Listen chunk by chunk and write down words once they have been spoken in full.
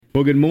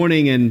Well, good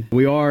morning, and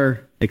we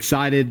are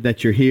excited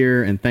that you're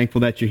here and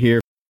thankful that you're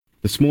here.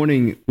 This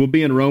morning, we'll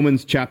be in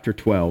Romans chapter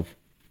 12.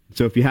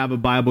 So if you have a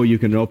Bible, you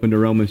can open to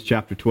Romans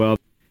chapter 12.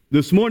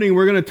 This morning,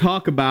 we're going to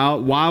talk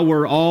about why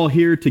we're all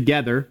here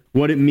together,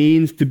 what it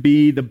means to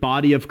be the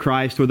body of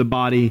Christ or the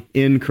body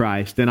in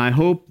Christ. And I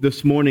hope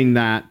this morning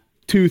that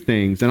two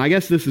things, and I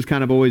guess this is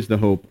kind of always the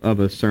hope of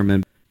a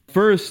sermon.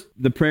 First,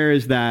 the prayer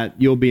is that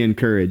you'll be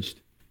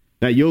encouraged,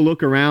 that you'll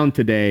look around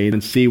today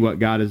and see what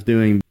God is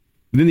doing.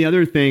 Then the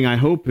other thing I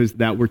hope is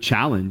that we're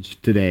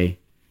challenged today,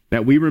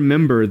 that we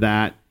remember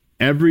that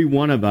every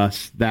one of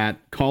us that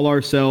call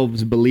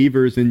ourselves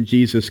believers in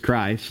Jesus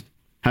Christ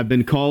have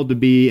been called to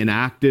be an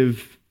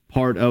active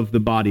part of the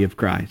body of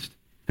Christ,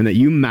 and that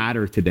you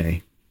matter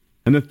today.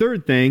 And the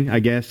third thing, I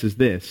guess, is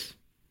this,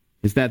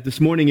 is that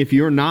this morning, if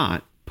you're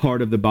not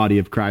part of the body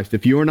of Christ,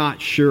 if you're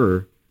not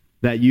sure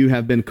that you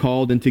have been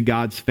called into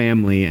God's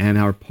family and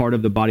are part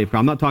of the body of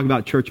Christ, I'm not talking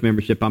about church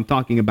membership, I'm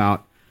talking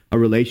about a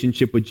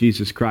relationship with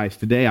Jesus Christ.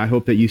 Today, I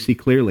hope that you see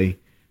clearly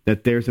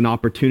that there's an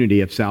opportunity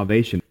of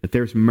salvation, that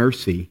there's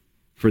mercy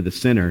for the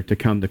sinner to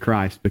come to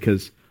Christ,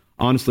 because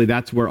honestly,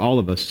 that's where all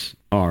of us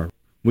are.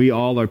 We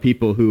all are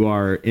people who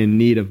are in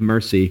need of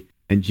mercy,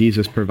 and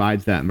Jesus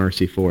provides that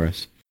mercy for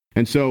us.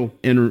 And so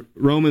in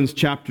Romans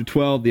chapter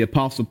 12, the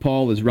Apostle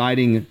Paul is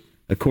writing,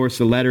 of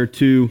course, a letter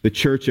to the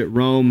church at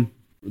Rome.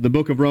 The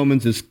book of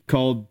Romans is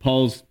called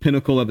Paul's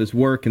pinnacle of his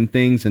work and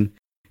things, and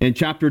in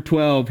chapter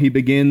 12, he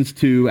begins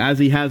to, as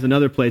he has in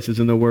other places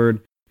in the Word,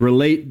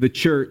 relate the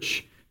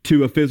church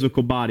to a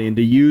physical body and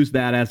to use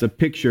that as a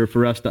picture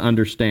for us to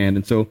understand.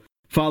 And so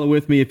follow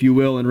with me, if you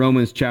will, in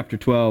Romans chapter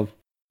 12,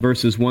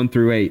 verses 1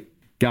 through 8.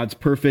 God's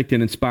perfect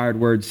and inspired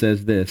word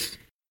says this: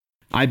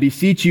 I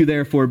beseech you,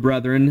 therefore,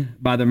 brethren,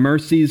 by the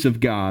mercies of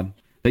God,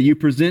 that you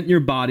present your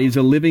bodies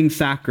a living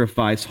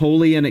sacrifice,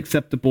 holy and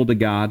acceptable to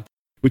God,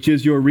 which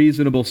is your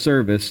reasonable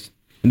service.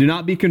 And do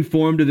not be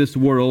conformed to this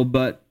world,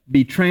 but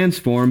be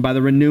transformed by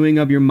the renewing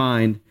of your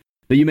mind,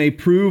 that you may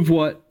prove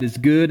what is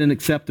good and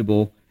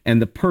acceptable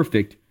and the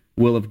perfect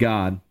will of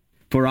God.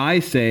 For I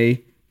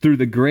say, through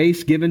the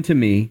grace given to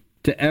me,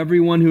 to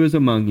everyone who is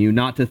among you,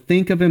 not to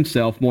think of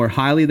himself more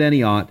highly than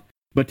he ought,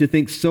 but to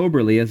think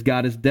soberly, as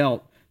God has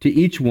dealt to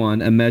each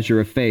one a measure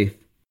of faith.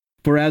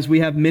 For as we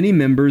have many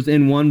members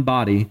in one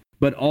body,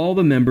 but all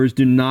the members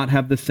do not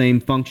have the same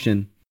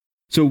function,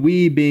 so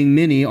we, being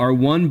many, are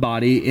one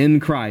body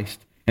in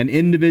Christ, and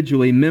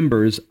individually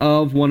members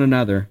of one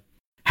another.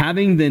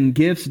 Having then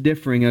gifts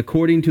differing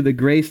according to the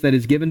grace that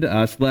is given to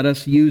us, let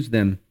us use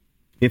them.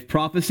 If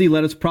prophecy,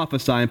 let us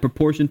prophesy in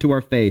proportion to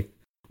our faith.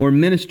 Or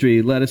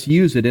ministry, let us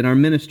use it in our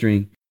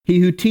ministering. He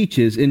who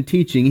teaches in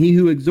teaching, he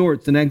who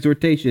exhorts in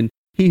exhortation,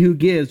 he who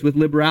gives with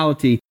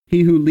liberality,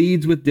 he who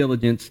leads with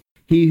diligence,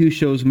 he who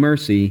shows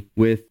mercy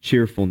with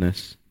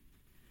cheerfulness.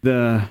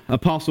 The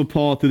Apostle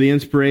Paul, through the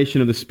inspiration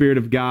of the Spirit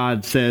of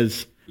God,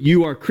 says,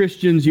 you are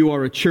Christians, you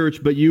are a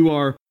church, but you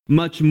are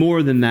much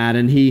more than that.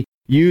 And he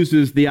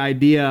uses the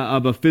idea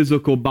of a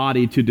physical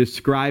body to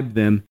describe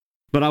them.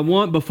 But I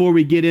want, before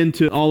we get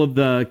into all of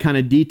the kind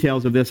of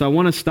details of this, I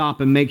want to stop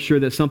and make sure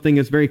that something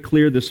is very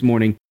clear this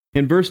morning.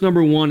 In verse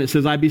number 1, it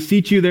says, I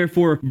beseech you,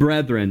 therefore,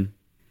 brethren.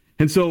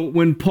 And so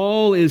when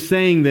Paul is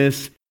saying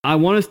this, I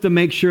want us to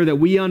make sure that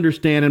we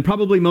understand, and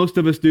probably most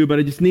of us do, but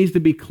it just needs to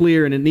be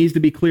clear, and it needs to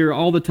be clear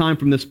all the time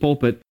from this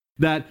pulpit,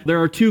 that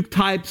there are two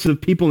types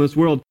of people in this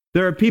world.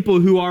 There are people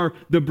who are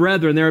the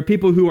brethren. There are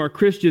people who are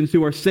Christians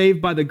who are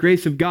saved by the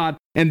grace of God.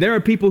 And there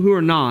are people who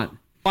are not.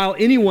 While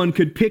anyone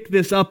could pick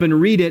this up and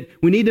read it,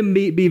 we need to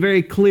be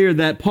very clear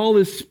that Paul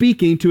is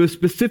speaking to a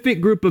specific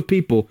group of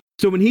people.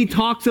 So when he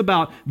talks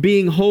about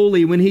being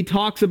holy, when he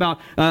talks about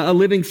a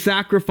living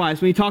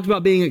sacrifice, when he talks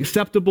about being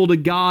acceptable to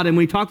God, and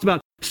when he talks about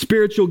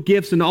spiritual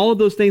gifts and all of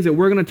those things that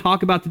we're going to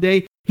talk about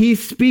today,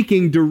 he's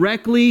speaking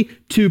directly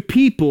to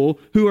people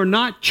who are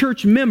not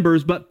church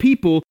members, but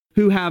people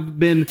who have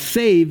been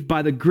saved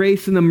by the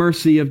grace and the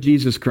mercy of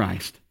Jesus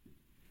Christ.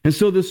 And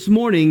so this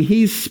morning,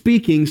 he's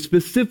speaking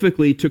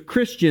specifically to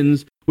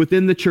Christians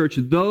within the church,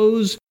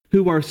 those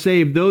who are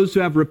saved, those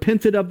who have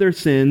repented of their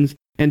sins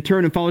and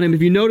turned and followed him.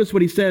 If you notice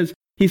what he says,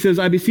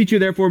 I beseech you,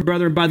 therefore,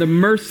 brethren, by the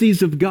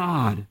mercies of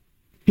God.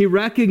 He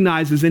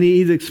recognizes, and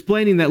he's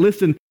explaining that,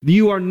 listen,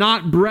 you are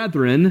not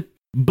brethren,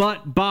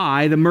 but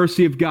by the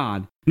mercy of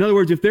God. In other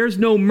words, if there's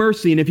no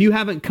mercy, and if you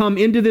haven't come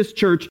into this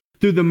church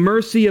through the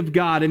mercy of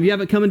God, and you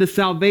haven't come into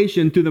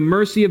salvation through the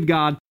mercy of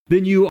God,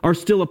 then you are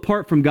still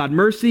apart from God.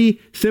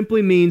 Mercy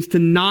simply means to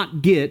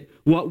not get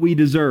what we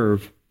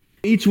deserve.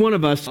 Each one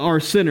of us are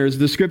sinners.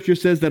 The scripture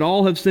says that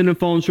all have sinned and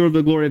fallen short of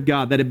the glory of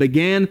God, that it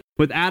began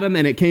with Adam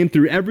and it came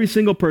through every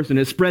single person.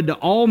 It spread to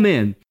all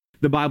men,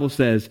 the Bible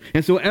says.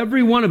 And so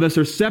every one of us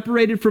are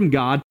separated from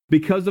God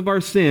because of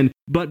our sin,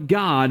 but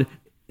God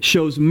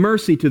shows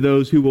mercy to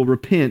those who will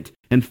repent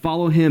and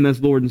follow him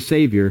as Lord and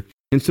Savior.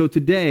 And so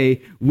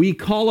today, we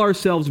call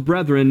ourselves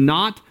brethren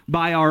not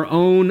by our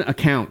own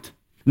account,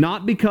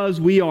 not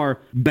because we are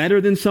better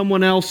than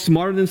someone else,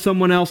 smarter than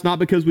someone else, not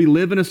because we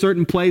live in a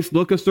certain place,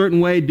 look a certain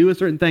way, do a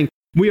certain thing.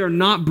 We are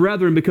not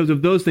brethren because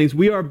of those things.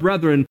 We are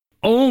brethren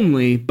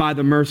only by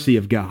the mercy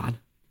of God.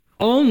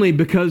 Only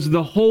because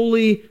the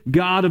holy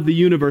God of the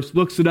universe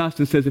looks at us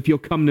and says, if you'll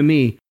come to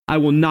me, I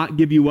will not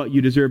give you what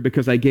you deserve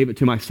because I gave it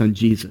to my son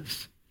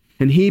Jesus.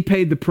 And he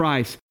paid the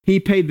price. He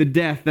paid the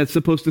death that's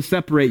supposed to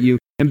separate you.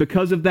 And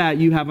because of that,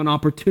 you have an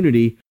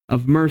opportunity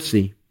of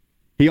mercy.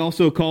 He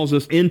also calls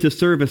us into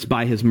service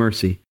by his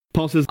mercy.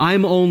 Paul says,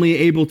 I'm only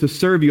able to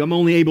serve you. I'm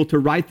only able to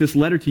write this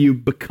letter to you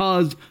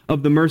because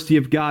of the mercy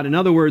of God. In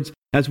other words,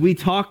 as we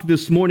talk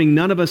this morning,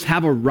 none of us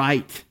have a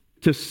right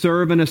to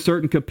serve in a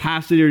certain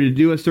capacity or to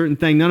do a certain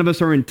thing. None of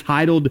us are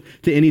entitled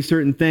to any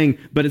certain thing,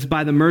 but it's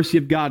by the mercy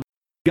of God.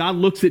 God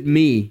looks at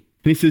me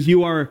and he says,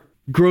 you are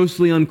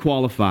grossly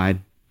unqualified.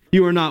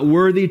 You are not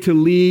worthy to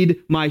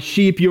lead my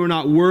sheep. You are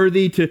not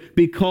worthy to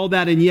be called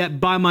that, and yet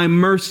by my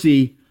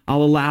mercy,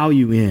 I'll allow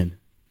you in.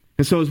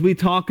 And so as we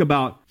talk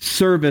about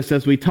service,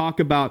 as we talk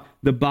about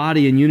the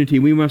body and unity,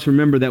 we must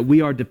remember that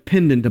we are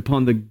dependent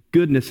upon the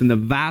goodness and the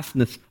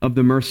vastness of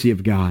the mercy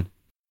of God.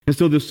 And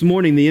so this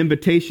morning, the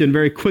invitation,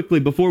 very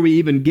quickly, before we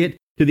even get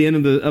to the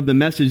end of the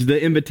message,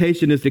 the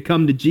invitation is to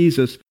come to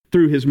Jesus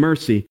through his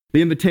mercy.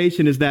 The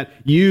invitation is that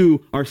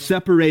you are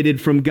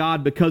separated from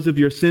God because of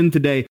your sin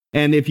today.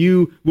 And if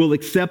you will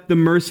accept the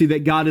mercy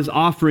that God is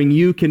offering,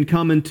 you can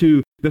come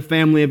into the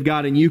family of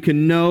God and you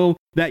can know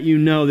that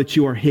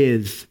you are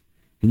his.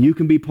 And you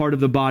can be part of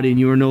the body and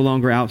you are no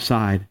longer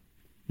outside.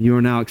 You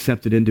are now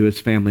accepted into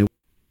his family.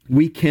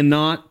 We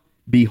cannot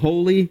be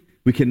holy.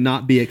 We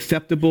cannot be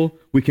acceptable.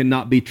 We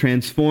cannot be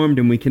transformed.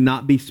 And we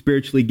cannot be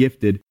spiritually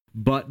gifted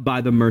but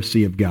by the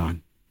mercy of God.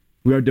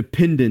 We are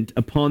dependent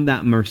upon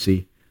that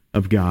mercy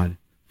of God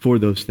for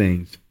those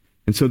things.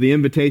 And so the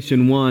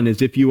invitation one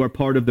is, if you are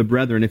part of the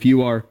brethren, if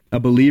you are a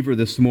believer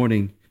this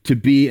morning, to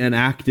be an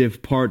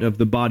active part of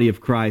the body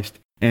of Christ.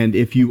 And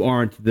if you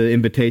aren't, the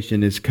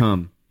invitation is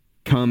come.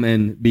 Come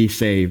and be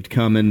saved.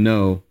 Come and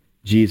know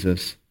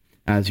Jesus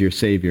as your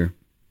Savior.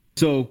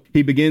 So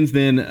he begins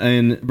then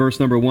in verse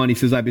number 1. He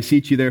says, I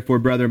beseech you therefore,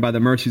 brethren, by the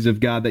mercies of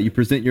God, that you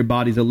present your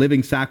bodies a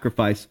living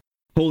sacrifice,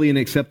 holy and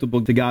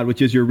acceptable to God,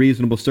 which is your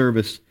reasonable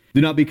service.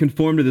 Do not be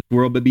conformed to this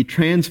world, but be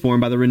transformed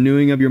by the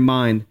renewing of your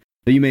mind,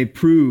 that you may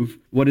prove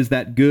what is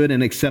that good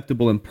and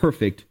acceptable and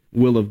perfect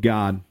will of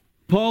God.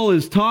 Paul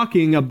is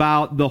talking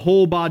about the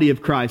whole body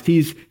of Christ.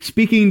 He's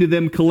speaking to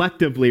them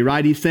collectively,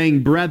 right? He's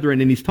saying brethren,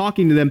 and he's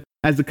talking to them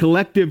as a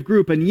collective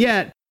group, and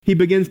yet he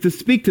begins to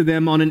speak to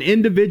them on an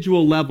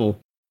individual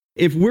level.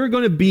 If we're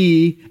going to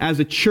be, as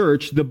a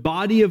church, the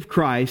body of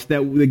Christ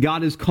that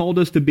God has called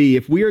us to be,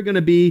 if we are going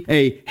to be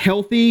a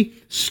healthy,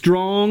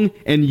 strong,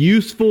 and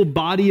useful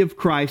body of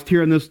Christ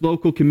here in this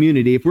local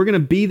community, if we're going to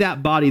be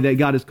that body that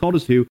God has called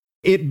us to,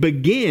 it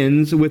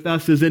begins with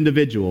us as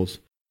individuals.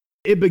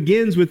 It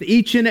begins with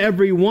each and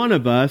every one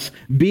of us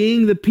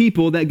being the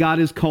people that God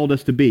has called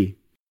us to be.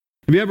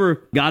 Have you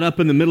ever got up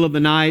in the middle of the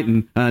night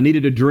and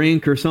needed a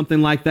drink or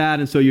something like that,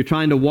 and so you're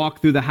trying to walk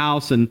through the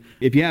house, and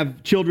if you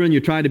have children, you're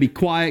trying to be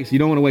quiet because you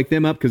don't want to wake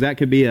them up because that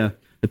could be a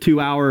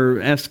 2-hour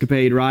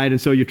escapade, right? And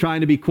so you're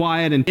trying to be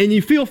quiet, and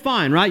you feel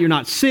fine, right? You're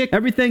not sick.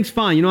 Everything's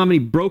fine. You don't have any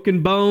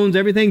broken bones.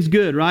 Everything's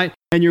good, right?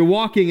 And you're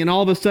walking, and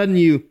all of a sudden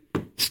you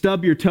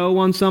stub your toe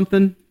on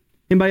something.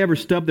 Anybody ever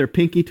stub their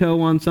pinky toe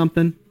on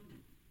something?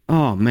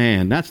 Oh,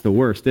 man, that's the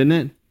worst, isn't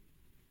it?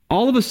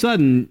 All of a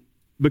sudden,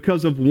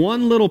 because of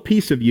one little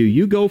piece of you,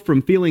 you go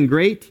from feeling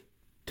great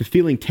to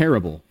feeling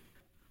terrible.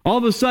 All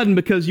of a sudden,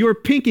 because your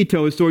pinky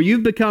toe is sore,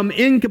 you've become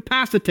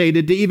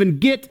incapacitated to even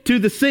get to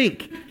the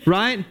sink,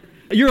 right?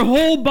 Your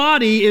whole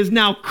body is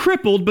now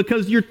crippled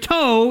because your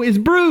toe is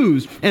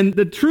bruised. And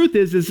the truth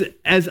is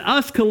as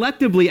us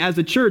collectively as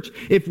a church,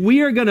 if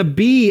we are going to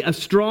be a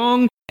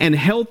strong and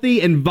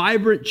healthy and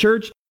vibrant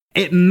church,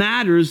 it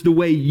matters the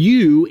way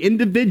you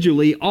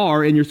individually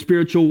are in your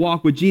spiritual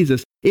walk with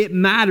Jesus. It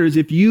matters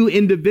if you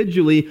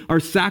individually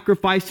are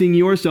sacrificing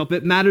yourself.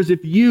 It matters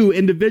if you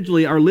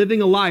individually are living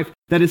a life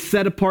that is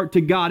set apart to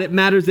God. It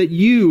matters that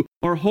you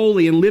are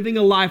holy and living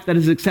a life that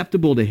is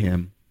acceptable to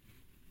Him.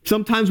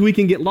 Sometimes we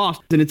can get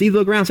lost, and it's easy to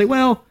look around and say,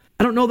 well,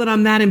 I don't know that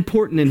I'm that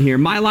important in here.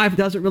 My life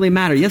doesn't really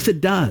matter. Yes, it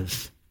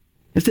does.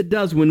 Yes, it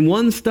does. When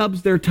one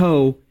stubs their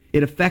toe,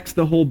 it affects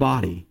the whole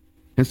body.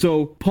 And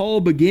so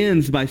Paul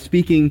begins by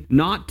speaking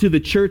not to the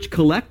church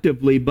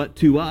collectively, but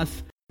to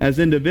us as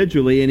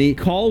individually, and he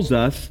calls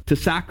us to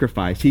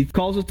sacrifice. He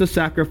calls us to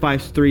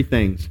sacrifice 3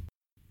 things.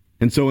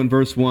 And so in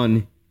verse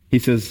 1, he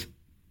says,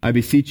 I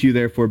beseech you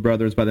therefore,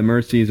 brothers, by the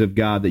mercies of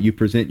God, that you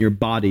present your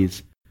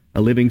bodies a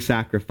living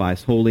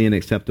sacrifice, holy and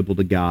acceptable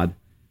to God,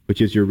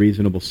 which is your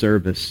reasonable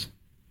service.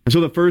 And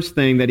so the first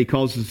thing that he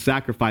calls us to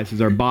sacrifice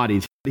is our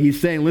bodies. He's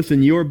saying,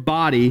 listen, your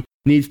body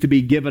needs to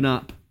be given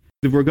up.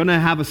 If we're going to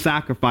have a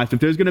sacrifice,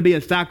 if there's going to be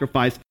a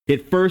sacrifice,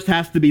 it first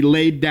has to be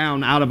laid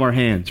down out of our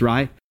hands,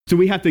 right? So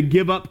we have to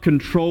give up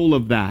control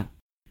of that.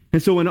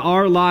 And so in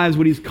our lives,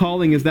 what he's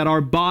calling is that our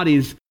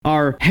bodies,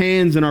 our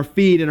hands and our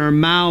feet and our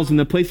mouths and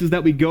the places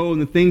that we go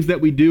and the things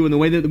that we do and the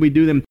way that we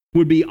do them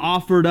would be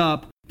offered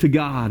up to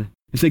God.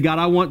 And say, God,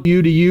 I want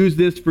you to use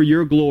this for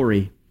your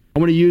glory. I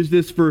want to use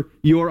this for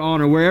your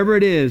honor, wherever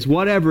it is,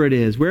 whatever it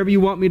is, wherever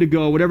you want me to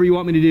go, whatever you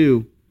want me to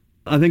do.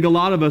 I think a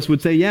lot of us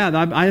would say,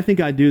 yeah, I think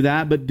I do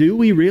that, but do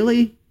we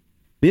really?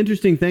 The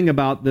interesting thing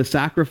about the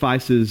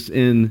sacrifices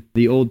in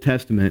the Old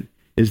Testament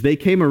is they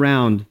came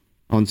around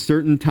on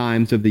certain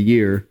times of the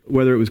year,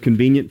 whether it was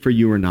convenient for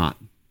you or not,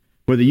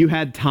 whether you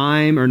had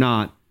time or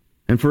not.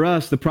 And for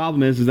us, the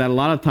problem is that a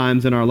lot of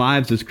times in our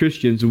lives as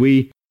Christians,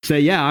 we say,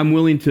 yeah, I'm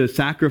willing to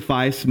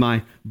sacrifice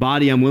my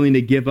body. I'm willing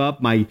to give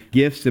up my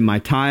gifts and my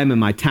time and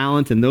my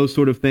talent and those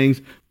sort of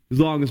things as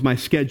long as my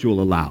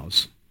schedule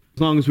allows,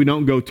 as long as we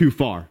don't go too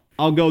far.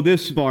 I'll go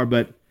this far,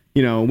 but,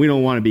 we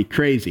don't want to be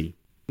crazy.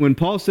 When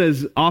Paul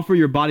says, offer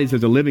your bodies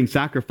as a living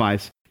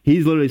sacrifice,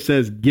 he literally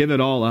says, give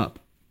it all up.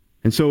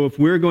 And so if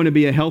we're going to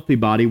be a healthy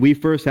body, we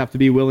first have to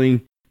be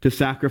willing to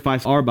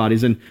sacrifice our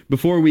bodies. And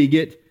before we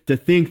get to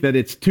think that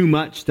it's too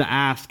much to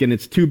ask and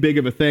it's too big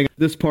of a thing,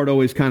 this part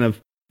always kind of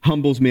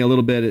humbles me a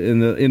little bit. In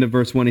the end of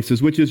verse 1, he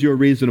says, which is your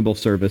reasonable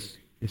service?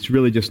 It's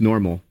really just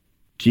normal.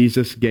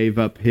 Jesus gave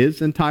up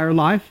his entire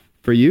life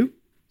for you,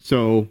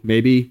 so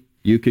maybe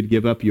you could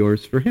give up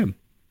yours for him.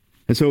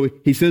 And so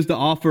he says to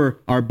offer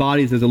our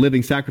bodies as a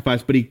living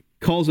sacrifice, but he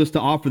calls us to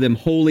offer them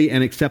holy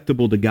and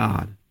acceptable to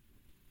God.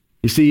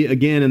 You see,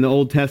 again, in the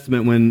Old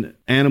Testament, when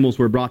animals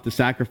were brought to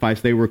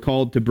sacrifice, they were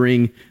called to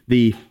bring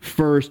the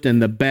first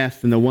and the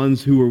best and the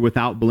ones who were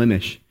without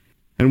blemish.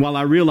 And while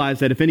I realize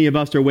that if any of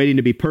us are waiting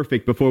to be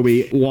perfect before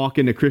we walk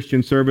into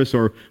Christian service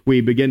or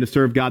we begin to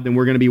serve God, then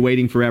we're going to be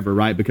waiting forever,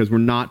 right? Because we're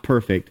not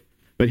perfect.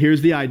 But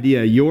here's the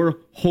idea. Your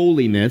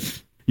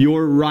holiness,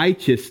 your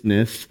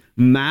righteousness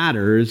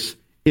matters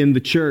in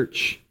the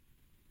church.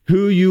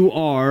 Who you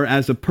are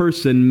as a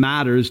person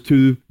matters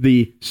to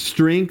the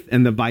strength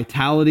and the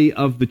vitality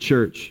of the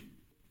church.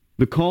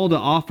 The call to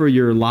offer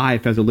your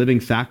life as a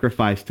living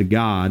sacrifice to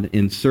God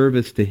in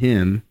service to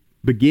him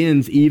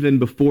begins even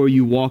before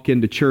you walk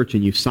into church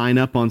and you sign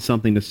up on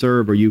something to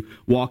serve, or you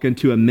walk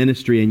into a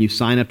ministry and you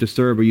sign up to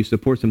serve, or you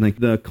support something.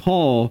 The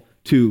call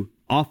to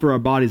offer our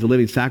bodies a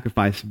living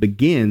sacrifice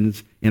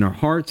begins in our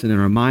hearts and in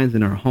our minds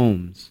and our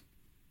homes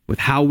with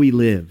how we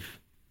live,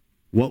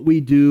 what we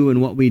do and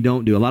what we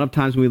don't do. A lot of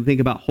times when we think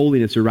about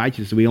holiness or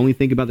righteousness, we only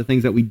think about the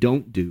things that we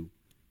don't do.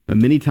 But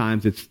many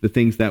times it's the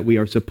things that we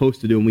are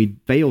supposed to do and we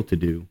fail to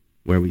do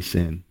where we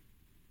sin.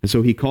 And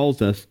so he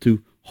calls us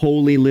to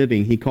holy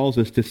living. He calls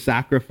us to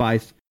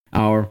sacrifice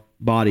our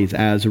bodies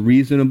as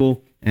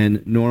reasonable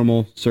and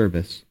normal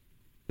service.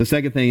 The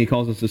second thing he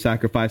calls us to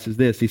sacrifice is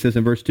this. He says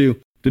in verse 2,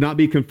 do not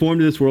be conformed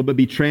to this world, but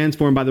be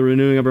transformed by the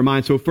renewing of our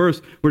mind. So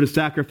first, we're to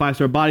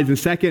sacrifice our bodies. And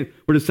second,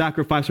 we're to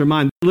sacrifice our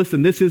mind.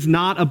 Listen, this is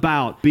not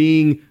about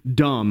being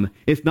dumb.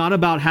 It's not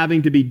about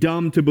having to be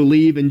dumb to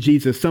believe in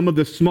Jesus. Some of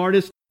the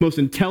smartest, most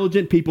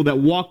intelligent people that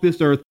walk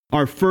this earth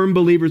are firm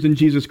believers in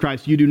Jesus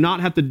Christ. You do not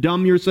have to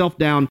dumb yourself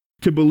down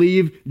to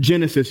believe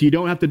Genesis. You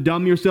don't have to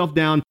dumb yourself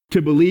down to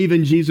believe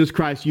in Jesus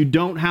Christ. You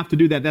don't have to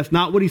do that. That's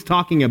not what he's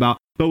talking about.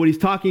 But what he's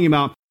talking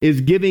about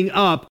is giving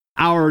up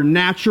our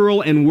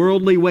natural and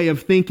worldly way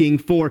of thinking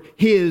for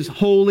his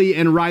holy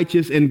and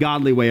righteous and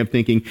godly way of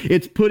thinking.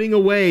 It's putting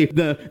away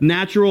the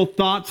natural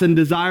thoughts and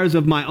desires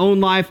of my own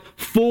life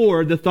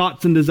for the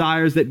thoughts and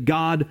desires that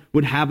God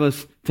would have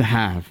us to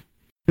have.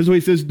 And so he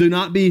says, do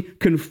not be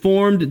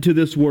conformed to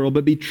this world,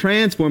 but be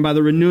transformed by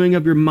the renewing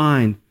of your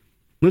mind.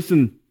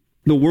 Listen,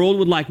 the world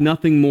would like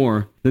nothing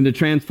more than to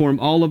transform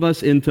all of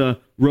us into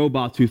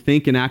robots who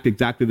think and act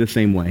exactly the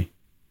same way.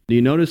 Do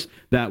you notice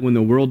that when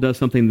the world does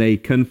something, they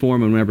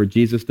conform, and whenever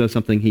Jesus does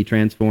something, he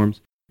transforms?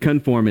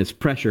 Conform is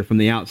pressure from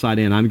the outside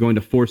in. I'm going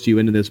to force you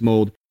into this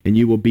mold, and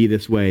you will be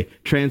this way.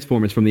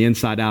 Transform is from the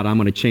inside out. I'm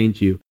going to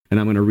change you, and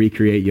I'm going to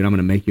recreate you, and I'm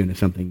going to make you into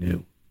something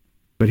new.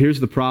 But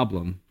here's the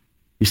problem.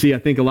 You see, I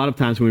think a lot of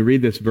times when we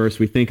read this verse,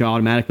 we think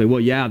automatically,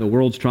 well, yeah, the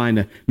world's trying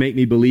to make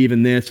me believe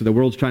in this, or the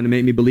world's trying to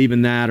make me believe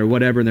in that, or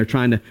whatever, and they're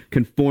trying to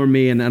conform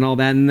me and all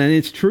that, and then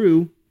it's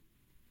true.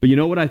 But you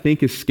know what I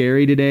think is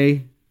scary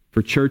today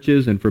for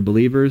churches and for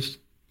believers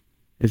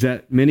is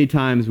that many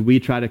times we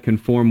try to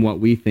conform what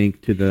we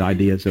think to the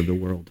ideas of the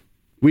world.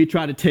 We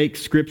try to take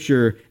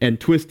Scripture and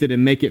twist it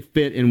and make it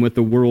fit in with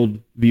the world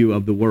view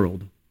of the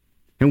world.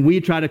 And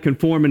we try to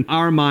conform in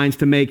our minds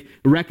to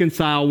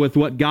reconcile with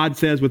what God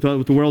says, with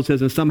what the world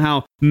says, and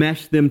somehow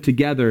mesh them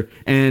together.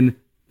 And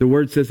the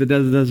Word says it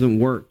doesn't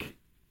work,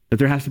 that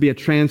there has to be a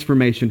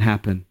transformation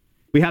happen.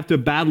 We have to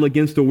battle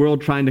against the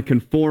world trying to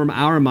conform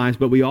our minds,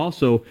 but we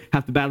also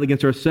have to battle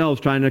against ourselves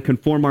trying to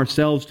conform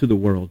ourselves to the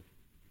world.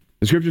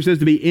 The Scripture says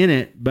to be in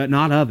it, but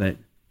not of it.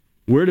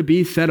 We're to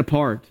be set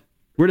apart.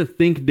 We're to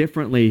think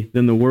differently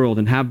than the world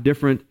and have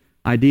different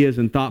ideas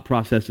and thought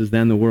processes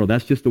than the world.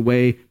 That's just the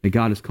way that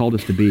God has called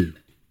us to be.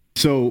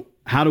 So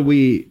how do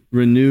we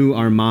renew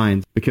our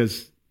minds?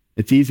 Because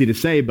it's easy to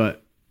say,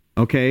 but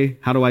okay,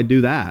 how do I do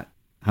that?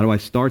 How do I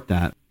start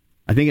that?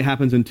 I think it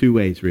happens in two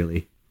ways,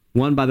 really.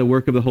 One, by the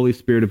work of the Holy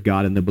Spirit of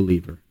God in the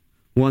believer.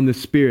 One, the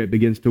Spirit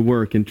begins to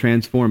work and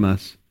transform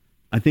us.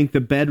 I think the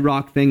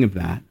bedrock thing of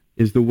that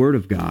is the Word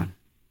of God.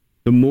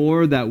 The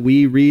more that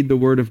we read the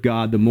Word of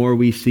God, the more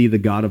we see the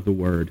God of the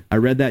Word. I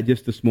read that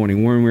just this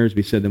morning. Warren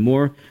Wiersbe said, the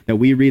more that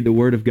we read the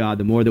Word of God,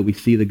 the more that we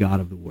see the God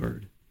of the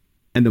Word.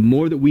 And the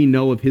more that we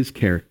know of His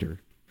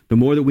character, the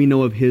more that we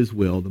know of his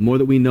will, the more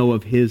that we know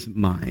of his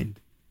mind,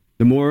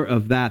 the more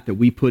of that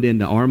we put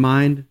into our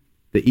mind,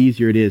 the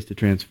easier it is to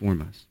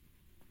transform us.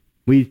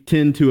 We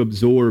tend to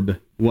absorb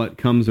what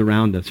comes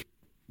around us.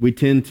 We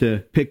tend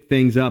to pick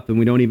things up and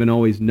we don't even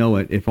always know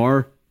it. If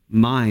our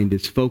mind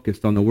is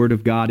focused on the Word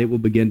of God, it will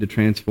begin to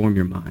transform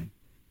your mind.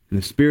 And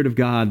the Spirit of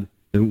God,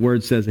 the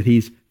Word says that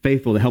he's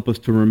faithful to help us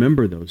to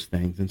remember those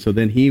things. And so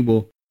then he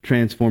will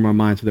transform our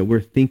minds so that we're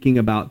thinking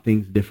about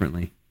things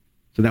differently,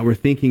 so that we're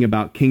thinking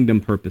about kingdom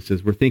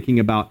purposes. We're thinking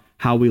about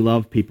how we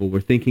love people.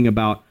 We're thinking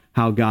about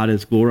how God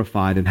is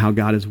glorified and how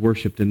God is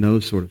worshiped and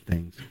those sort of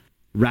things,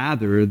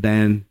 rather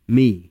than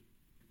me.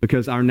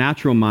 Because our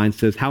natural mind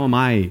says, how am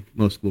I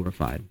most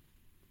glorified?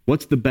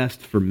 What's the best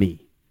for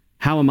me?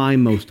 How am I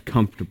most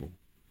comfortable?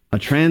 A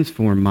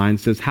transformed mind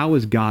says, how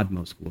is God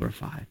most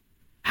glorified?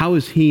 How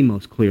is he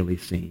most clearly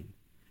seen?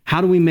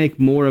 How do we make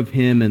more of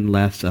him and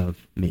less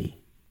of me?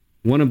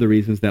 One of the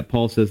reasons that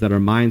Paul says that our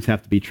minds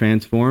have to be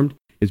transformed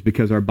is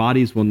because our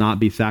bodies will not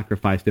be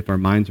sacrificed if our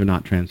minds are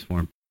not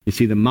transformed. You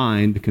see, the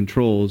mind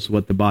controls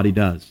what the body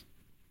does.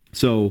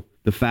 So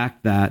the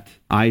fact that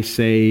I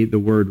say the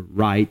word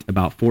right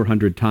about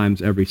 400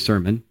 times every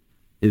sermon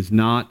is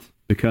not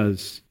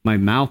because my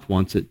mouth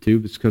wants it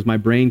to. It's because my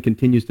brain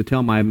continues to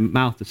tell my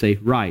mouth to say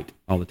right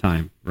all the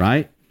time,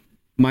 right?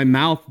 My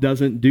mouth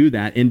doesn't do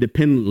that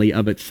independently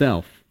of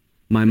itself.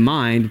 My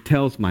mind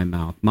tells my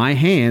mouth. My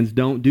hands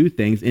don't do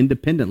things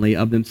independently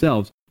of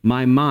themselves.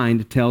 My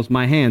mind tells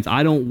my hands.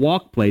 I don't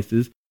walk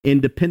places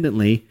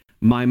independently.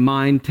 My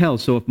mind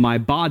tells. So if my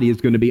body is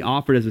going to be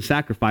offered as a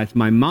sacrifice,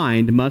 my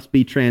mind must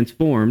be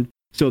transformed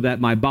so that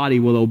my body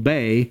will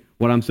obey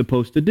what I'm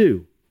supposed to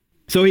do.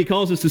 So he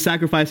calls us to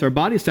sacrifice our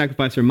body,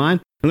 sacrifice our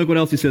mind. And look what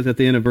else he says at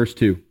the end of verse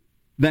 2.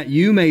 That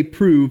you may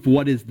prove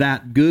what is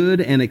that good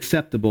and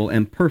acceptable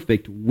and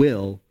perfect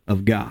will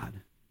of God.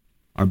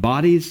 Our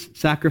bodies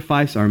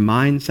sacrifice, our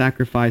mind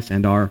sacrifice,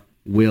 and our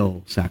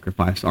will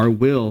sacrifice. Our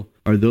will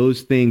are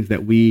those things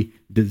that we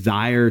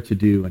desire to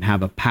do and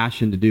have a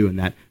passion to do, and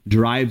that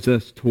drives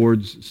us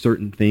towards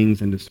certain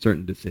things and to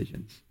certain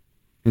decisions.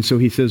 And so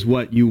he says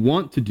what you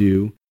want to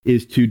do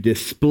is to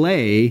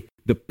display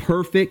the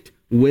perfect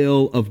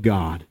will of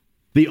God.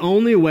 The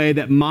only way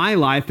that my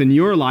life and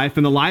your life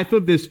and the life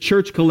of this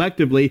church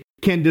collectively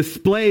can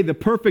display the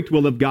perfect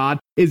will of God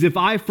is if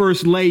I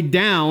first lay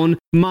down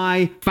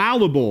my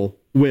fallible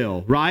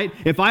will, right?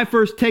 If I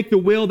first take the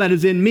will that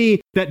is in me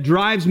that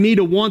drives me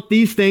to want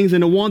these things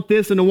and to want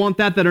this and to want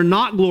that are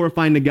not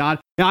glorifying to God,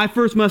 I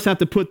first must have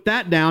to put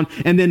that down,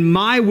 and then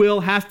my will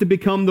has to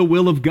become the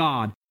will of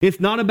God. It's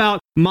not about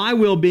my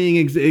will being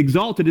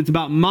exalted. It's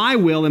about my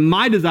will and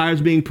my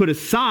desires being put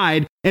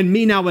aside and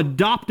me now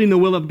adopting the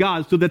will of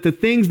God so that the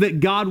things that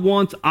God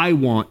wants, I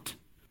want.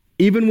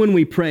 Even when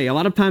we pray, a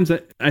lot of times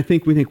I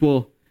think we think,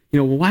 well,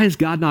 why does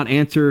God not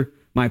answer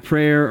my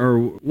prayer, or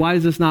why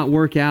does this not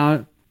work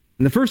out?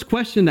 And the first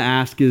question to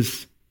ask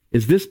is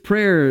this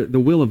prayer the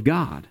will of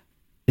God?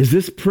 Is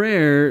this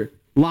prayer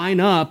line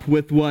up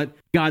with what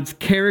God's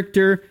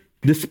character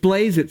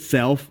displays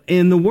itself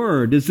in the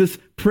Word? Does this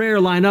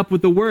prayer line up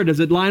with the Word? Does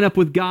it line up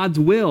with God's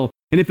will?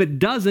 And if it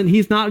doesn't,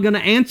 he's not going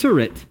to answer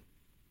it.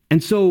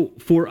 And so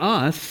for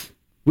us,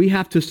 we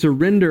have to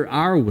surrender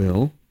our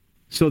will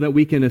so that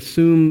we can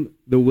assume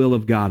the will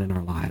of God in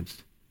our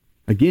lives.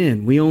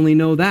 Again, we only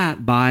know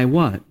that by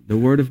what? The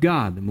Word of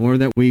God. The more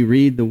that we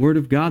read the Word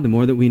of God, the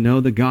more that we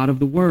know the God of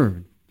the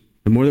Word.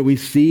 The more that we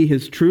see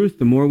his truth,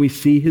 the more we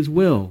see his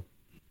will.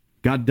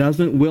 God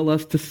doesn't will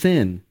us to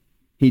sin.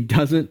 He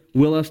doesn't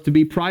will us to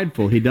be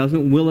prideful. He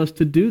doesn't will us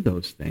to do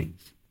those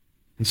things.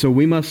 And so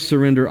we must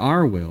surrender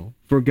our will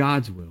for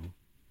God's will.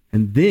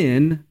 And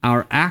then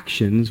our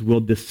actions will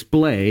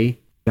display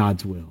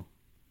God's will.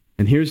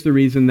 And here's the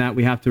reason that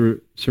we have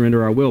to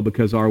surrender our will,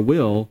 because our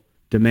will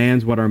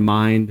demands what our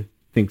mind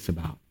thinks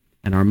about.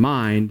 And our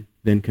mind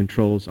then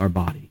controls our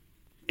body.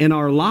 In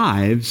our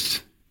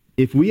lives,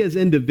 if we as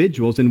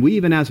individuals, and we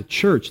even as a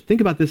church,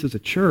 think about this as a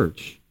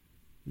church,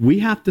 we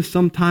have to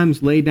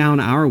sometimes lay down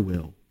our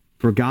will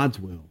for God's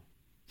will.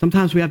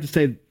 Sometimes we have to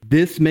say,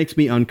 this makes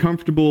me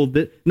uncomfortable,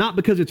 not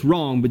because it's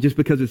wrong, but just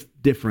because it's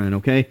different,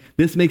 okay?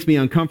 This makes me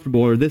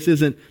uncomfortable, or this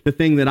isn't the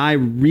thing that I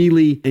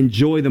really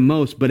enjoy the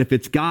most, but if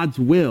it's God's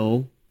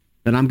will,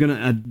 then I'm going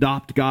to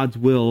adopt God's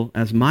will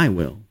as my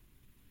will.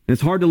 And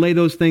it's hard to lay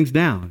those things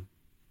down.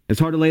 It's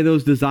hard to lay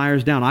those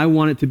desires down. I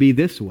want it to be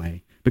this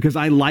way because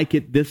I like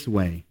it this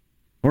way,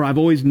 or I've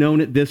always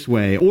known it this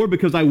way, or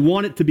because I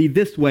want it to be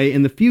this way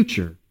in the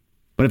future.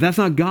 But if that's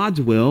not God's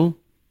will,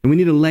 then we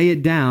need to lay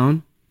it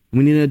down, and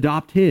we need to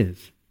adopt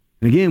his.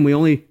 And again, we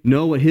only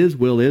know what his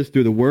will is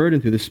through the Word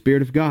and through the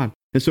Spirit of God.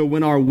 And so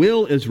when our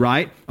will is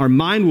right, our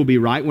mind will be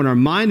right. When our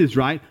mind is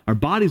right, our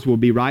bodies will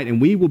be right, and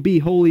we will be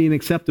holy and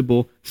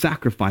acceptable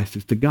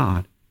sacrifices to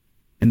God.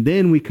 And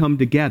then we come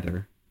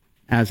together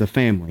as a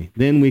family.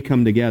 Then we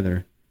come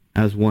together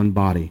as one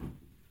body.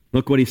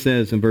 Look what he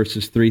says in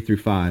verses 3 through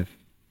 5.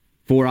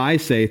 For I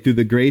say, through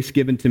the grace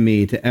given to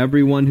me, to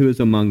everyone who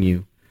is among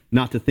you,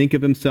 not to think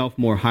of himself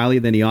more highly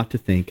than he ought to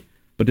think,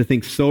 but to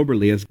think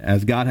soberly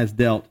as God has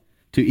dealt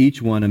to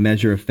each one a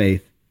measure of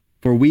faith.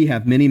 For we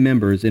have many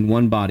members in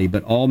one body,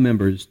 but all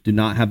members do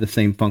not have the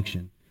same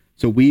function.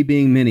 So we,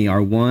 being many,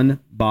 are one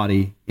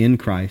body in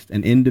Christ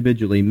and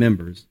individually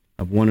members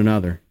of one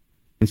another.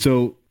 And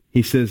so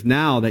he says,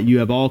 now that you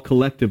have all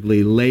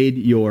collectively laid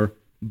your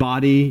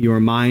body, your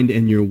mind,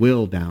 and your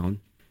will down,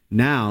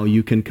 now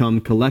you can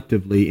come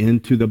collectively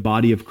into the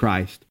body of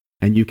Christ,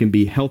 and you can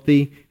be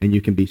healthy, and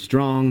you can be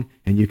strong,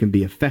 and you can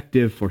be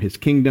effective for his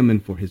kingdom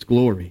and for his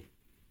glory.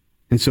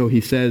 And so he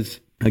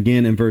says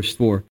again in verse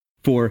 4,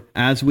 for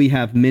as we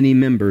have many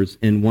members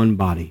in one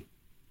body.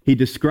 He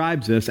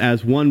describes us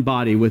as one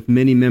body with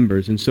many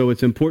members. And so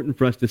it's important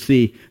for us to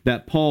see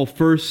that Paul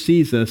first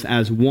sees us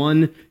as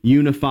one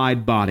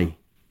unified body.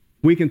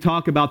 We can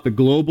talk about the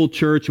global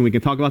church and we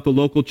can talk about the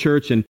local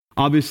church. And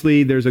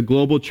obviously there's a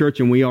global church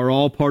and we are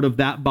all part of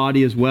that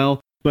body as well.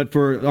 But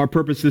for our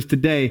purposes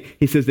today,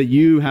 he says that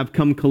you have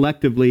come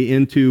collectively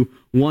into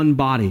one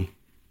body.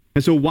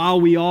 And so while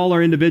we all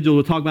are individuals,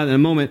 we'll talk about that in a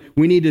moment,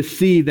 we need to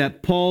see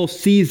that Paul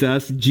sees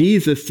us,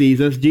 Jesus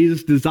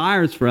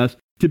desires for us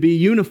to be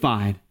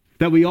unified,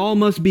 that we all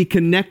must be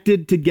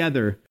connected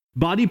together.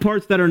 Body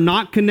parts that are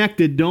not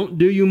connected don't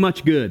do you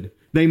much good.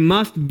 They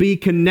must be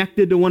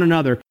connected to one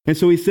another. And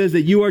so he says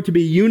that you are to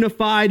be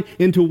unified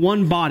into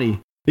one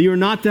body, that you are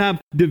not to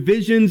have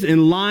divisions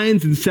and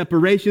lines and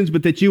separations,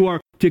 but that you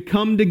are to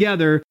come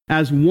together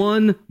as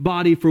one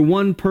body for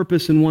one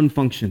purpose and one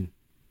function.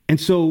 And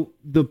so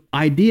the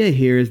idea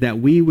here is that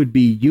we would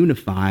be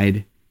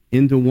unified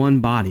into one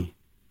body,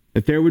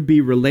 that there would be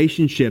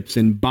relationships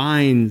and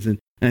binds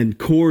and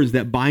cords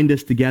that bind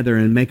us together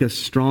and make us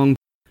strong.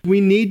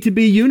 We need to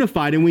be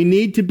unified and we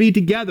need to be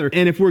together.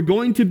 And if we're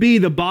going to be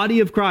the body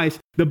of Christ,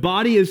 the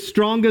body is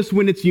strongest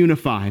when it's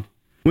unified.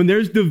 When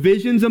there's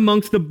divisions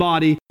amongst the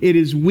body, it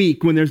is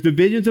weak. When there's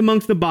divisions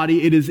amongst the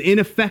body, it is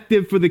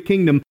ineffective for the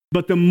kingdom.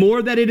 But the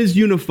more that it is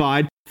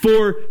unified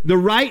for the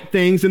right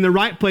things in the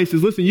right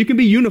places, listen, you can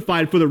be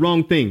unified for the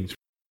wrong things.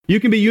 You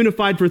can be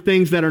unified for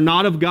things that are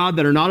not of God,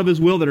 that are not of his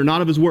will, that are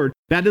not of his word.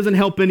 That doesn't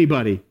help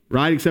anybody,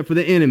 right? Except for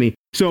the enemy.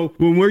 So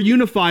when we're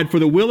unified for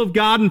the will of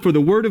God and for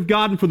the word of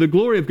God and for the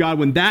glory of God,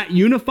 when that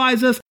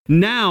unifies us,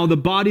 now the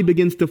body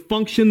begins to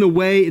function the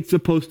way it's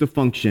supposed to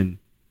function.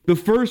 The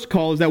first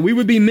call is that we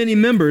would be many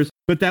members,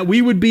 but that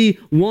we would be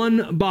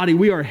one body.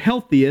 We are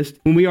healthiest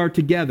when we are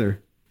together.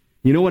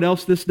 You know what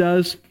else this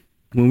does?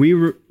 When we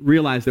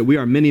realize that we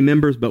are many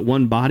members but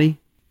one body,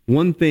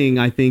 one thing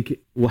I think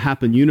will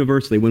happen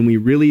universally when we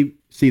really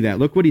see that.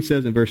 Look what he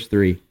says in verse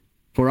 3.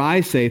 For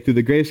I say, through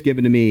the grace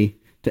given to me,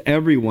 to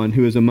everyone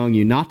who is among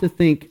you, not to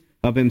think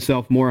of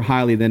himself more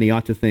highly than he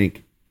ought to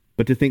think,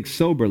 but to think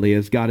soberly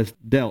as God has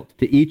dealt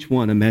to each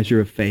one a measure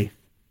of faith.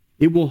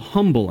 It will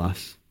humble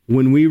us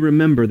when we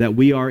remember that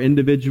we are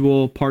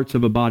individual parts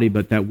of a body,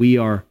 but that we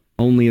are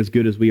only as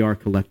good as we are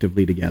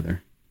collectively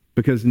together.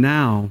 Because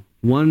now,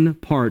 one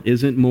part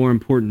isn't more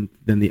important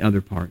than the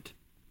other part.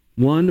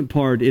 One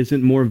part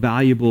isn't more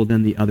valuable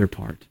than the other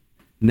part.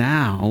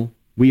 Now,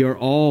 we are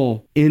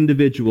all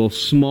individual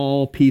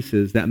small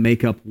pieces that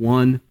make up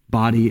one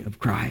body of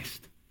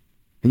Christ.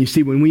 And you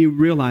see, when we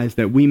realize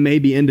that we may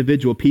be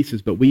individual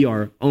pieces, but we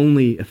are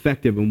only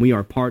effective when we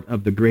are part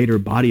of the greater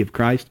body of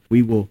Christ,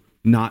 we will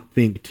not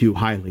think too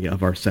highly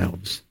of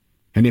ourselves.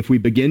 And if we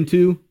begin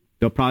to,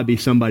 there'll probably be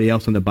somebody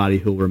else in the body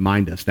who'll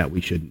remind us that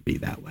we shouldn't be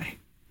that way.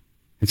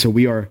 And so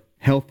we are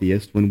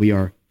healthiest when we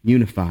are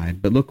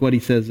unified. But look what he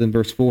says in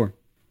verse 4.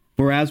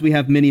 For as we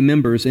have many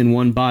members in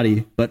one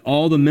body, but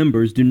all the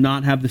members do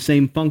not have the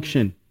same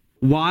function.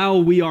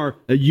 While we are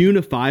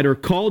unified or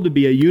called to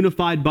be a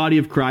unified body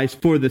of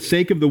Christ for the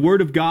sake of the word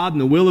of God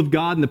and the will of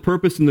God and the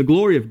purpose and the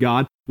glory of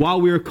God,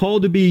 while we are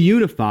called to be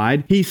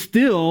unified, he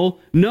still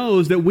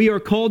knows that we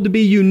are called to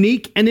be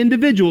unique and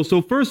individual.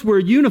 So first we're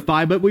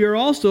unified, but we are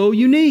also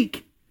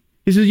unique.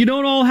 He says, you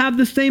don't all have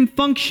the same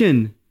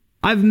function.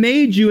 I've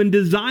made you and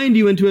designed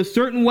you into a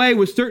certain way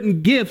with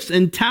certain gifts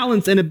and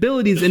talents and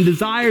abilities and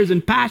desires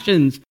and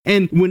passions.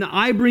 And when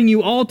I bring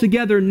you all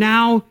together,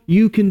 now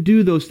you can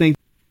do those things.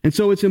 And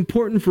so it's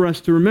important for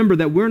us to remember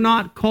that we're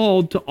not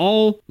called to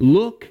all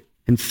look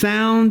and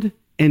sound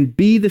and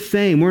be the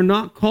same. We're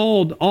not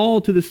called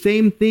all to the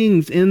same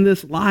things in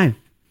this life.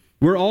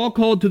 We're all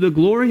called to the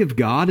glory of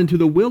God and to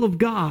the will of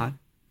God.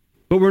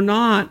 But we're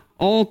not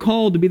all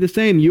called to be the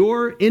same.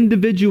 Your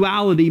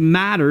individuality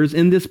matters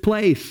in this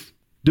place.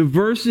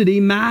 Diversity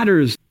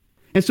matters.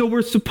 And so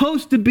we're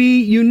supposed to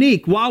be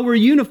unique. While we're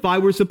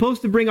unified, we're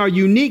supposed to bring our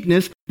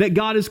uniqueness that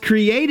God has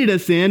created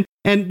us in,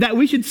 and that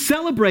we should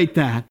celebrate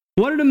that.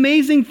 What an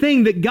amazing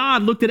thing that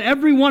God looked at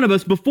every one of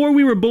us before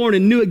we were born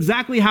and knew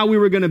exactly how we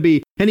were going to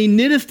be. And he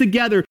knit us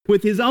together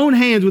with his own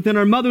hands within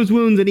our mother's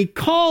wombs, and he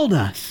called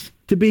us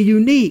to be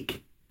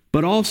unique,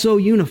 but also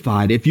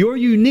unified. If your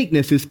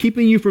uniqueness is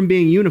keeping you from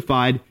being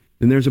unified,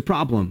 then there's a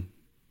problem.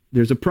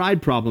 There's a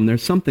pride problem.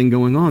 There's something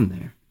going on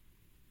there.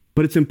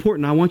 But it's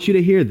important. I want you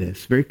to hear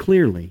this very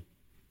clearly.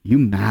 You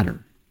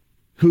matter.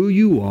 Who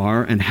you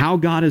are and how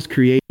God has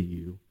created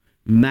you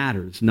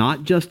matters,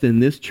 not just in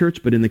this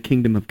church, but in the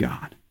kingdom of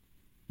God.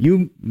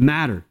 You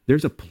matter.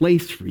 There's a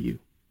place for you.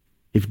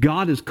 If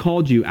God has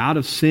called you out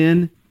of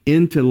sin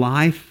into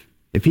life,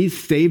 if he's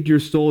saved your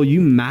soul,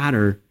 you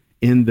matter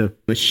in the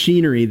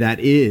machinery that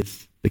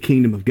is the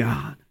kingdom of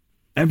God.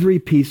 Every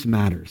piece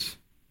matters.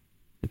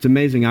 It's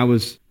amazing. I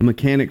was a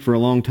mechanic for a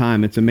long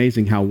time. It's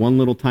amazing how one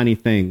little tiny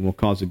thing will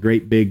cause a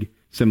great big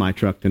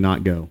semi-truck to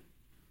not go.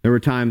 There were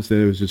times that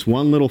there was just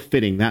one little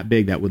fitting that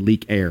big that would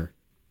leak air,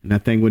 and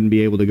that thing wouldn't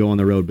be able to go on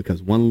the road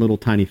because one little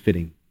tiny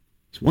fitting.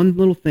 It's one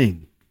little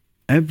thing.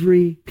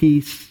 Every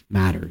piece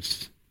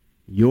matters.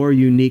 Your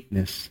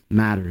uniqueness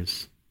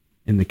matters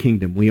in the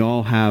kingdom. We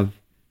all have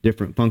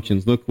different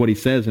functions. Look what he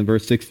says in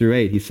verse 6 through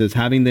 8. He says,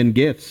 having then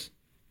gifts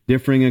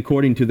differing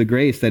according to the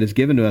grace that is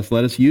given to us,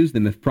 let us use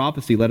them. If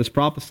prophecy, let us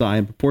prophesy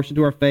in proportion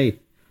to our faith.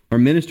 Our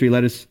ministry,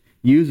 let us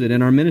use it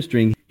in our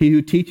ministering. He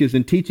who teaches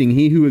in teaching,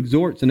 he who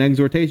exhorts in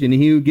exhortation,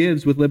 he who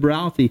gives with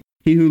liberality,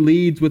 he who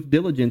leads with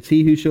diligence,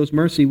 he who shows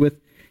mercy with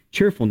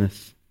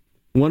cheerfulness.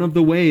 One of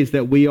the ways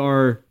that we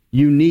are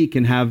unique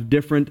and have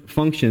different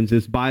functions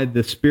is by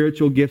the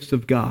spiritual gifts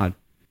of God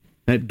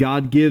that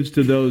God gives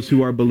to those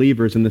who are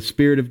believers, and the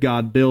Spirit of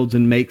God builds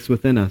and makes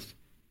within us.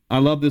 I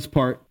love this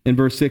part in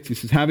verse 6. He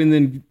says, having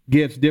then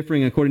gifts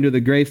differing according to the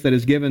grace that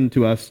is given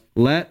to us,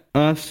 let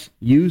us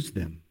use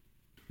them.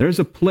 There's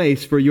a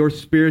place for your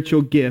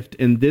spiritual gift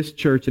in this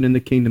church and in the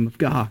kingdom of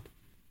God.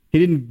 He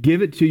didn't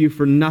give it to you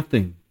for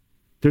nothing.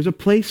 There's a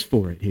place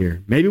for it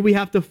here. Maybe we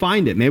have to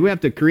find it. Maybe we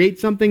have to create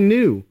something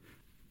new.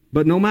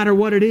 But no matter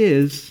what it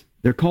is,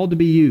 they're called to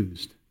be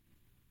used.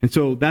 And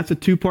so that's a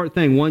two-part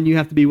thing. One, you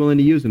have to be willing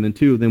to use them. And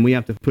two, then we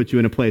have to put you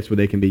in a place where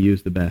they can be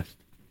used the best.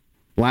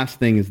 Last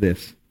thing is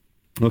this.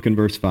 Look in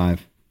verse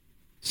 5.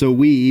 So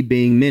we,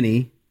 being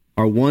many,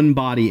 are one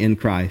body in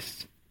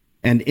Christ,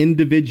 and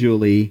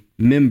individually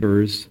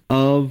members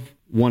of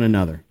one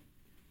another.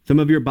 Some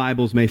of your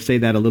Bibles may say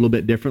that a little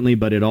bit differently,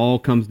 but it all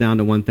comes down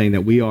to one thing,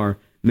 that we are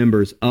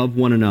members of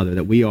one another,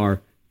 that we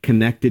are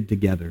connected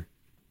together.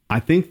 I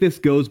think this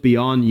goes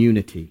beyond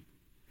unity,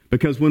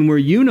 because when we're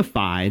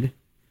unified,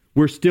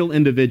 we're still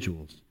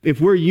individuals.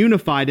 If we're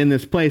unified in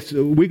this place,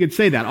 we could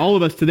say that. All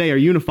of us today are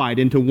unified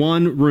into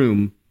one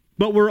room,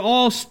 but we're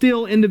all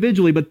still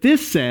individually. But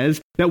this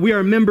says that we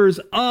are members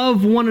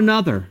of one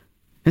another.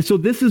 And so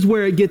this is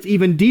where it gets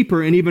even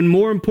deeper and even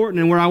more important,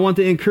 and where I want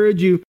to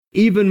encourage you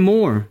even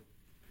more.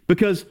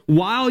 Because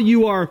while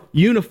you are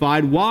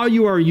unified, while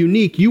you are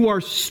unique, you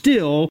are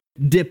still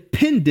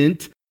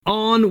dependent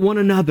on one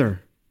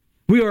another.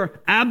 We are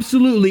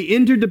absolutely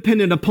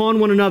interdependent upon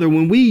one another.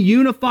 When we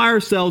unify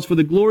ourselves for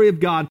the glory of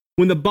God,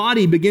 when the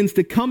body begins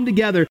to come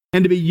together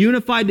and to be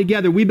unified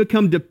together, we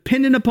become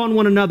dependent upon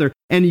one another.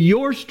 And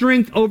your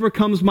strength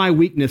overcomes my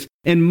weakness.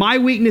 And my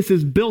weakness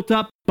is built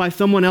up by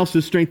someone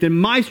else's strength. And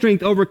my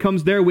strength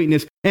overcomes their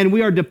weakness. And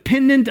we are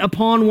dependent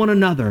upon one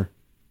another.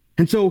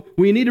 And so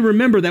we need to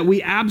remember that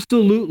we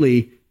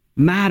absolutely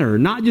matter,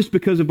 not just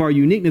because of our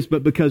uniqueness,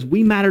 but because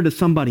we matter to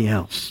somebody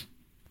else.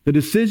 The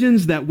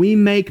decisions that we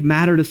make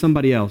matter to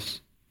somebody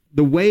else.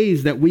 The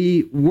ways that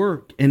we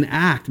work and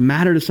act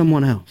matter to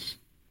someone else.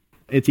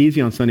 It's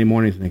easy on Sunday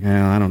mornings to think,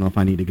 I don't know if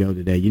I need to go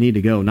today. You need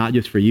to go, not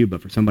just for you,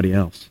 but for somebody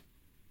else.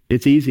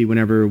 It's easy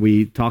whenever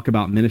we talk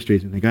about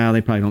ministries and think,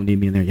 they probably don't need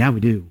me in there. Yeah, we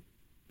do,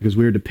 because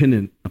we're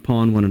dependent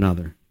upon one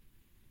another.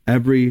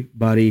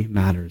 Everybody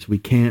matters. We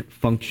can't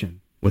function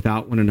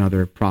without one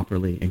another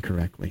properly and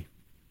correctly.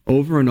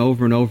 Over and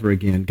over and over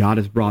again, God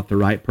has brought the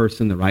right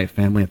person, the right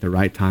family at the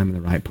right time in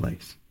the right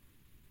place.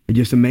 It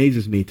just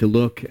amazes me to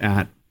look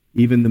at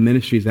even the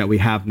ministries that we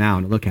have now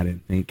and to look at it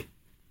and think,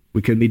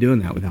 we couldn't be doing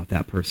that without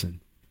that person.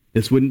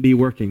 This wouldn't be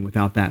working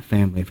without that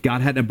family. If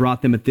God hadn't have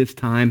brought them at this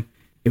time,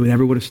 it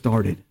never would have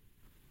started.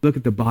 Look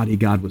at the body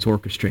God was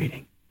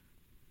orchestrating.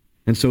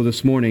 And so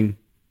this morning,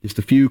 just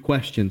a few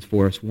questions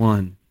for us.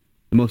 One,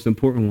 the most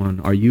important one,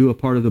 are you a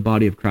part of the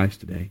body of Christ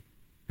today?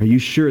 Are you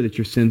sure that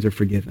your sins are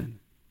forgiven?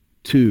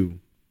 Two,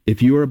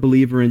 if you are a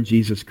believer in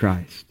Jesus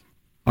Christ,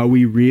 are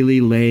we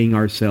really laying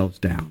ourselves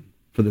down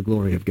for the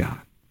glory of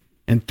God?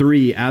 And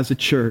three, as a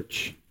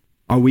church,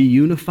 are we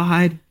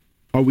unified?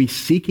 Are we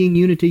seeking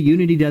unity?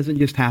 Unity doesn't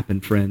just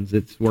happen, friends.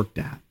 It's worked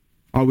at.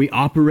 Are we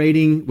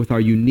operating with our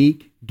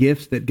unique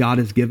gifts that God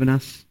has given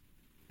us?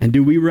 And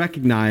do we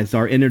recognize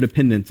our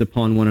interdependence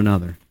upon one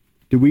another?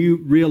 Do we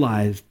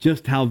realize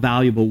just how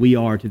valuable we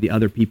are to the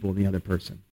other people and the other person?